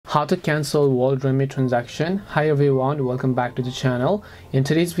How to cancel WorldRemit transaction. Hi everyone, welcome back to the channel. In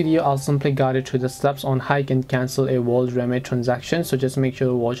today's video I'll simply guide you through the steps on how you can cancel a WorldRemit transaction, so just make sure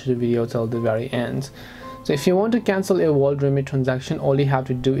to watch the video till the very end. So if you want to cancel a WorldRemit transaction, all you have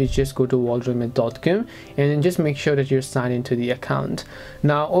to do is just go to worldremit.com and then just make sure that you're signed into the account.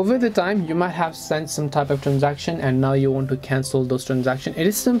 Now over the time you might have sent some type of transaction and now you want to cancel those transactions. It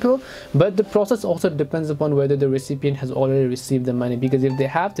is simple, but the process also depends upon whether the recipient has already received the money, because if they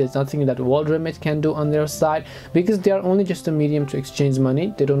have, there's nothing that WorldRemit can do on their side, because they are only just a medium to exchange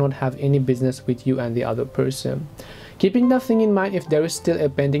money. They do not have any business with you and the other person. Keeping that thing in mind, if there is still a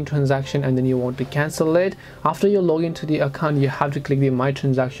pending transaction and then you want to cancel it, after you log into the account, you have to click the My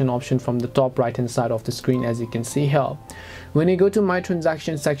Transaction option from the top right hand side of the screen, as you can see here. When you go to My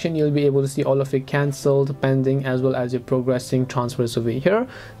Transaction section, you'll be able to see all of your cancelled, pending, as well as your progressing transfers over here.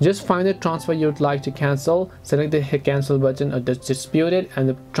 Just find the transfer you'd like to cancel, select the cancel button or dispute it, and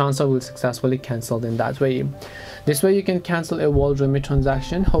the transfer will successfully cancel in that way. This way you can cancel a WorldRemit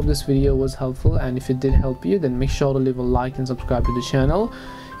transaction. Hope this video was helpful, and if it did help you, then make sure to leave a like and subscribe to the channel.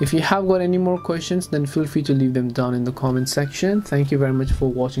 If you have got any more questions, then feel free to leave them down in the comment section. Thank you very much for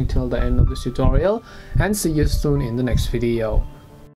watching till the end of this tutorial, and see you soon in the next video.